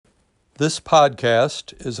This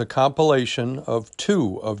podcast is a compilation of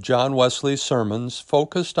two of John Wesley's sermons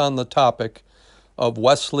focused on the topic of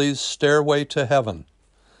Wesley's Stairway to Heaven.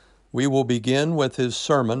 We will begin with his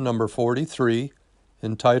sermon number 43,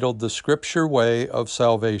 entitled The Scripture Way of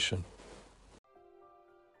Salvation.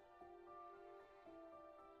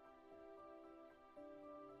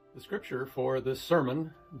 The scripture for this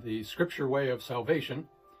sermon, The Scripture Way of Salvation,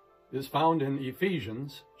 is found in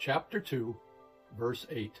Ephesians chapter 2, verse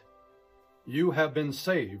 8. You have been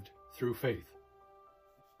saved through faith.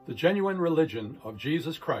 The genuine religion of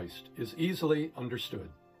Jesus Christ is easily understood.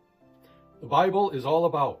 The Bible is all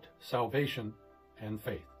about salvation and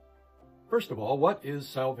faith. First of all, what is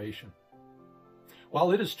salvation?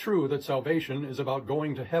 While it is true that salvation is about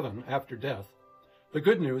going to heaven after death, the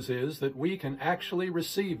good news is that we can actually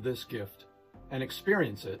receive this gift and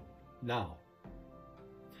experience it now.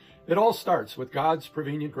 It all starts with God's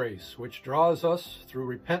prevenient grace, which draws us through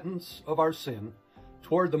repentance of our sin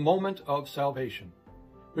toward the moment of salvation,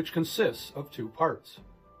 which consists of two parts: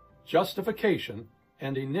 justification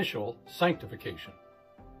and initial sanctification.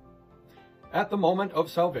 At the moment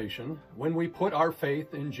of salvation, when we put our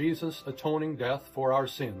faith in Jesus' atoning death for our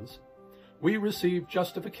sins, we receive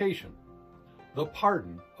justification, the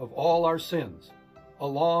pardon of all our sins,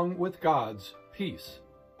 along with God's peace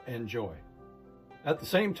and joy. At the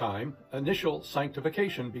same time, initial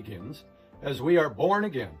sanctification begins as we are born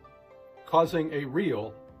again, causing a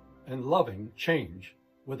real and loving change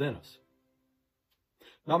within us.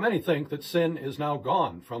 Now, many think that sin is now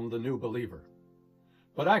gone from the new believer,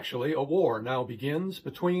 but actually a war now begins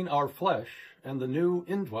between our flesh and the new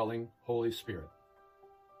indwelling Holy Spirit.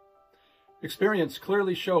 Experience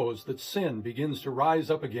clearly shows that sin begins to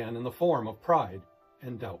rise up again in the form of pride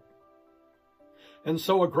and doubt. And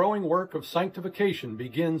so a growing work of sanctification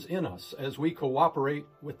begins in us as we cooperate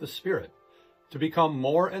with the Spirit to become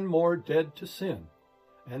more and more dead to sin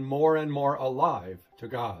and more alive to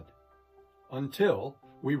God, until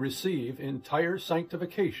we receive entire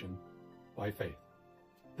sanctification by faith.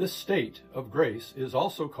 This state of grace is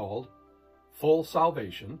also called full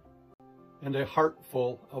salvation and a heart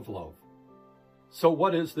full of love. So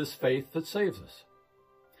what is this faith that saves us?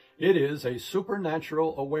 It is a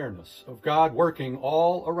supernatural awareness of God working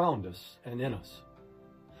all around us and in us.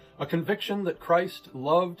 A conviction that Christ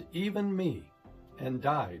loved even me and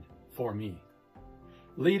died for me,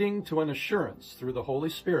 leading to an assurance through the Holy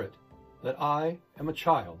Spirit that I am a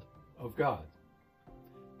child of God.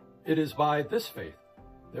 It is by this faith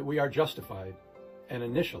that we are justified and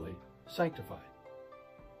initially sanctified.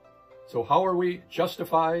 So how are we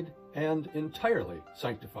justified and entirely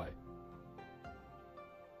sanctified?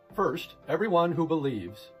 First, everyone who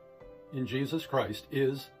believes in Jesus Christ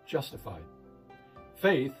is justified.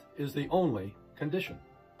 Faith is the only condition.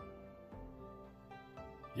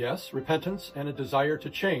 Yes, repentance and a desire to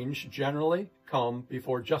change generally come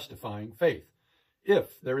before justifying faith,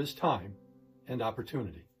 if there is time and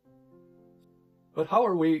opportunity. But how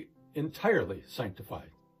are we entirely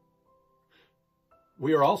sanctified?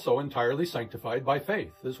 We are also entirely sanctified by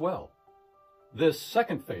faith as well. This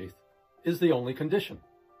second faith is the only condition.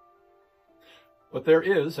 But there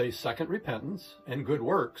is a second repentance and good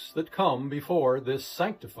works that come before this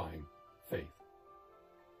sanctifying faith.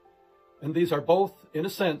 And these are both, in a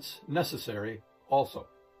sense, necessary also.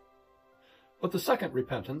 But the second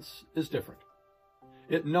repentance is different.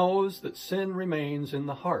 It knows that sin remains in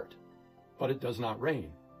the heart, but it does not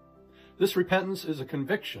reign. This repentance is a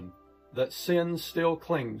conviction that sin still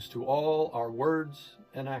clings to all our words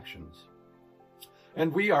and actions,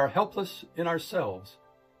 and we are helpless in ourselves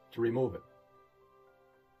to remove it.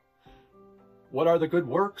 What are the good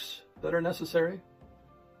works that are necessary?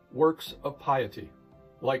 Works of piety,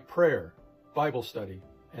 like prayer, Bible study,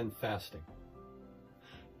 and fasting.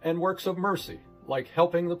 And works of mercy, like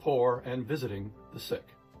helping the poor and visiting the sick.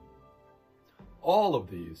 All of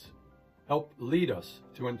these help lead us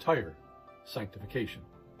to entire sanctification.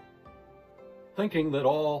 Thinking that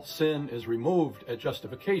all sin is removed at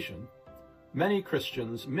justification, many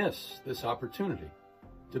Christians miss this opportunity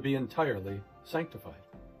to be entirely sanctified.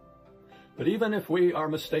 But even if we are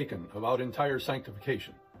mistaken about entire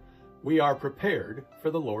sanctification, we are prepared for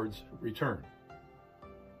the Lord's return.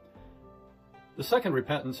 The second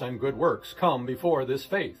repentance and good works come before this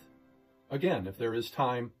faith, again, if there is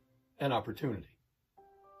time and opportunity.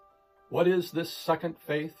 What is this second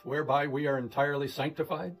faith whereby we are entirely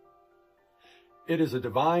sanctified? It is a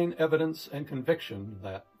divine evidence and conviction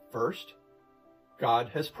that, first,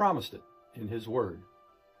 God has promised it in His Word.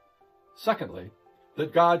 Secondly,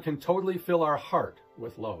 that God can totally fill our heart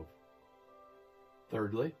with love.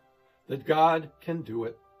 Thirdly, that God can do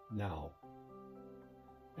it now.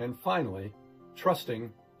 and finally,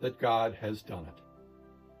 trusting that God has done it.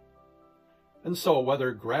 And so,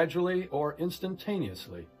 whether gradually or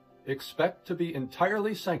instantaneously, expect to be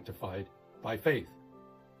entirely sanctified by faith.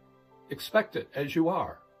 Expect it as you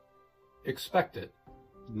are. Expect it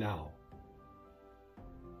now.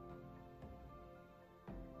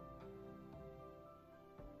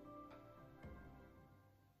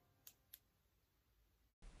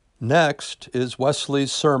 Next is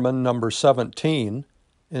Wesley's sermon number 17,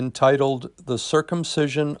 entitled The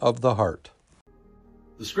Circumcision of the Heart.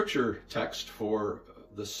 The scripture text for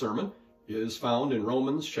this sermon is found in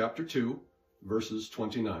Romans chapter 2, verses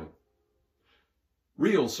 29.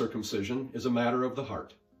 Real circumcision is a matter of the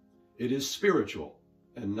heart. It is spiritual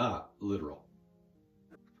and not literal.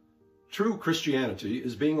 True Christianity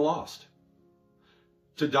is being lost.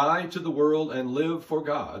 To die to the world and live for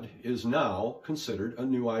God is now considered a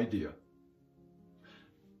new idea.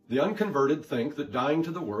 The unconverted think that dying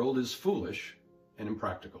to the world is foolish and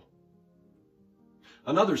impractical.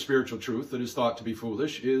 Another spiritual truth that is thought to be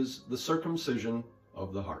foolish is the circumcision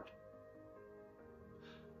of the heart.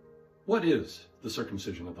 What is the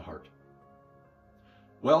circumcision of the heart?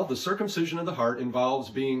 Well, the circumcision of the heart involves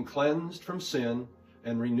being cleansed from sin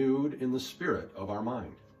and renewed in the spirit of our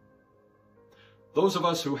mind. Those of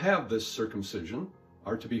us who have this circumcision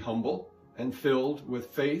are to be humble and filled with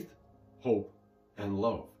faith, hope, and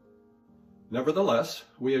love. Nevertheless,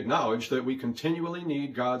 we acknowledge that we continually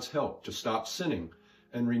need God's help to stop sinning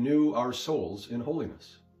and renew our souls in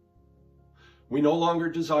holiness. We no longer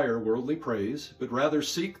desire worldly praise, but rather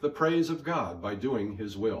seek the praise of God by doing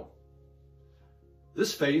His will.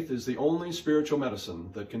 This faith is the only spiritual medicine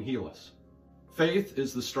that can heal us. Faith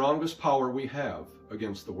is the strongest power we have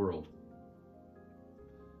against the world.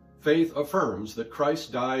 Faith affirms that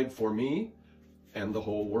Christ died for me and the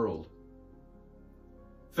whole world.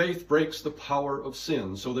 Faith breaks the power of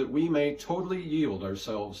sin so that we may totally yield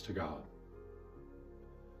ourselves to God.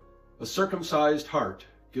 A circumcised heart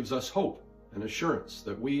gives us hope and assurance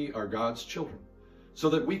that we are God's children, so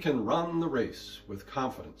that we can run the race with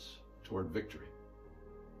confidence toward victory.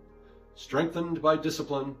 Strengthened by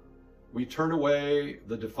discipline, we turn away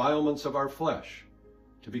the defilements of our flesh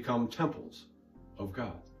to become temples of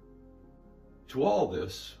God. To all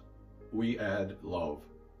this, we add love.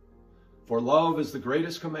 For love is the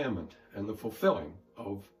greatest commandment and the fulfilling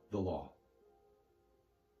of the law.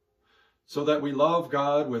 So that we love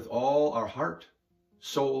God with all our heart,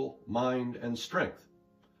 soul, mind, and strength,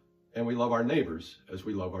 and we love our neighbors as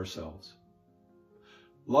we love ourselves.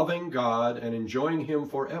 Loving God and enjoying Him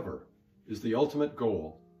forever is the ultimate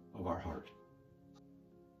goal of our heart.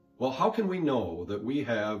 Well, how can we know that we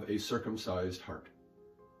have a circumcised heart?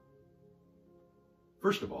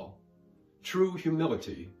 First of all, true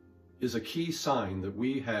humility is a key sign that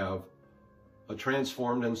we have a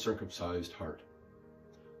transformed and circumcised heart.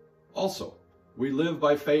 Also, we live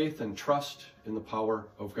by faith and trust in the power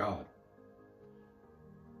of God.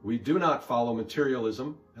 We do not follow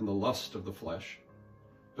materialism and the lust of the flesh,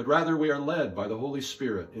 but rather we are led by the Holy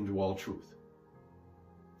Spirit into all truth.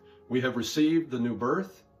 We have received the new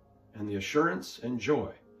birth and the assurance and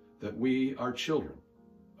joy that we are children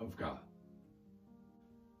of God.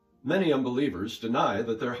 Many unbelievers deny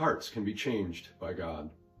that their hearts can be changed by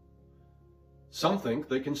God. Some think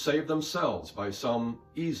they can save themselves by some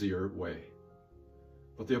easier way.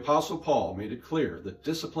 But the Apostle Paul made it clear that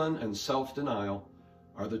discipline and self-denial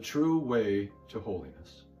are the true way to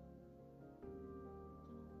holiness.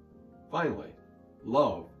 Finally,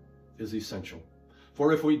 love is essential.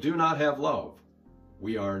 For if we do not have love,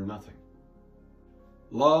 we are nothing.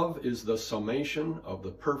 Love is the summation of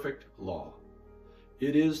the perfect law.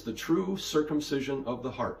 It is the true circumcision of the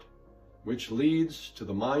heart, which leads to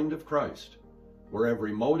the mind of Christ, where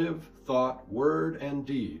every motive, thought, word, and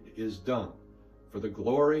deed is done for the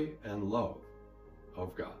glory and love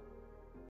of God.